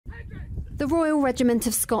The Royal Regiment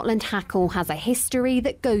of Scotland Hackle has a history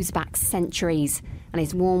that goes back centuries and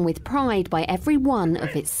is worn with pride by every one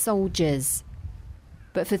of its soldiers.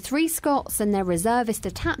 But for three Scots and their reservist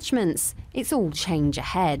attachments, it's all change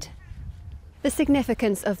ahead. The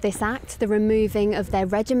significance of this act, the removing of their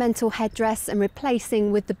regimental headdress and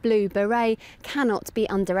replacing with the blue beret, cannot be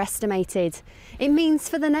underestimated. It means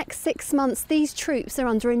for the next 6 months these troops are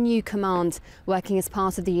under a new command, working as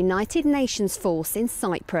part of the United Nations force in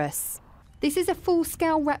Cyprus. This is a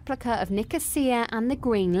full-scale replica of Nicosia and the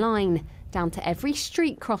Green Line, down to every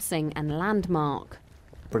street crossing and landmark.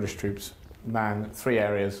 British troops man 3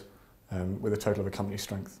 areas with a total of a company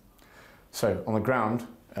strength. So on the ground,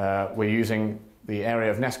 we're using the area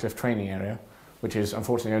of Nestcliff training area, which is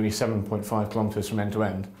unfortunately only 7.5 kilometres from end to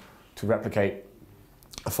end, to replicate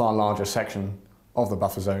a far larger section of the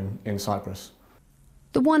buffer zone in Cyprus.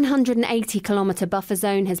 The 180-kilometre buffer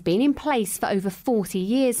zone has been in place for over 40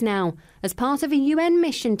 years now, as part of a UN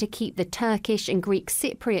mission to keep the Turkish and Greek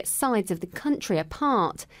Cypriot sides of the country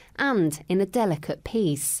apart and in a delicate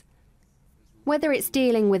peace. Whether it's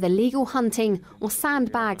dealing with illegal hunting or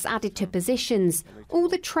sandbags added to positions, all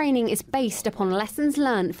the training is based upon lessons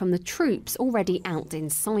learned from the troops already out in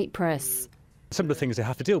Cyprus. Some of the things they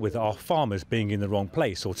have to deal with are farmers being in the wrong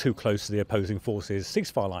place or too close to the opposing forces'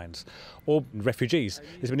 ceasefire lines, or refugees.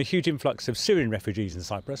 There's been a huge influx of Syrian refugees in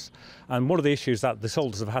Cyprus, and one of the issues that the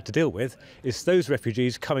soldiers have had to deal with is those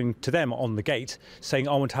refugees coming to them on the gate saying,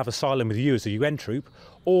 I want to have asylum with you as a UN troop,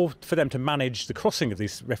 or for them to manage the crossing of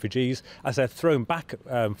these refugees as they're thrown back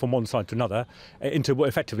from one side to another into what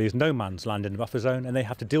effectively is no man's land in the buffer zone, and they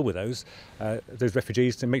have to deal with those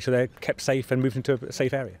refugees to make sure they're kept safe and moved into a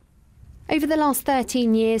safe area. Over the last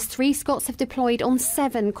 13 years, three Scots have deployed on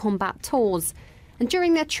 7 combat tours. And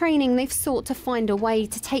during their training, they've sought to find a way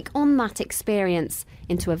to take on that experience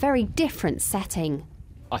into a very different setting.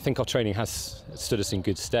 I think our training has stood us in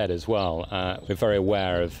good stead as well. We're very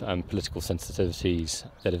aware of political sensitivities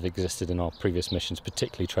that have existed in our previous missions,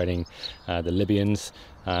 particularly training the Libyans.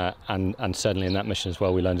 And certainly in that mission as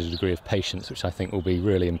well, we learned a degree of patience, which I think will be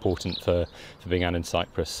really important for being out in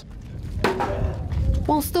Cyprus.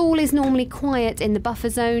 Whilst all is normally quiet in the buffer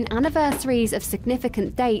zone, anniversaries of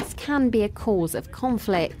significant dates can be a cause of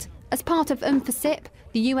conflict. As part of UNFICYP,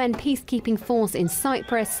 the UN peacekeeping force in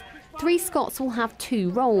Cyprus, 3 Scots will have 2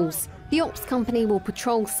 roles. The Ops Company will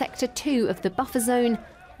patrol Sector 2 of the buffer zone,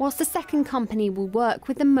 whilst the second company will work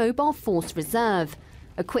with the Mobile Force Reserve,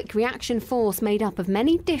 a quick reaction force made up of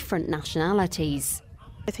many different nationalities.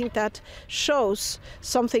 I think that shows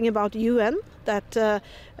something about UN, that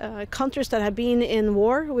countries that have been in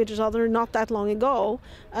war with each other not that long ago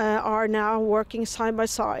are now working side by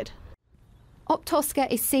side. Optosca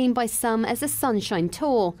is seen by some as a sunshine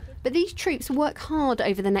tour, but these troops work hard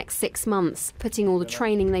over the next 6 months, putting all the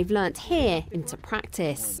training they've learnt here into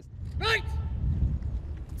practice. Right.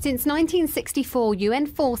 Since 1964, UN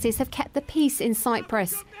forces have kept the peace in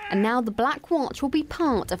Cyprus, and now the Black Watch will be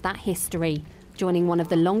part of that history, joining one of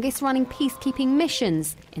the longest-running peacekeeping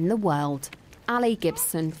missions in the world. Ali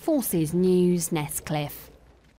Gibson, Forces News, Nestcliff.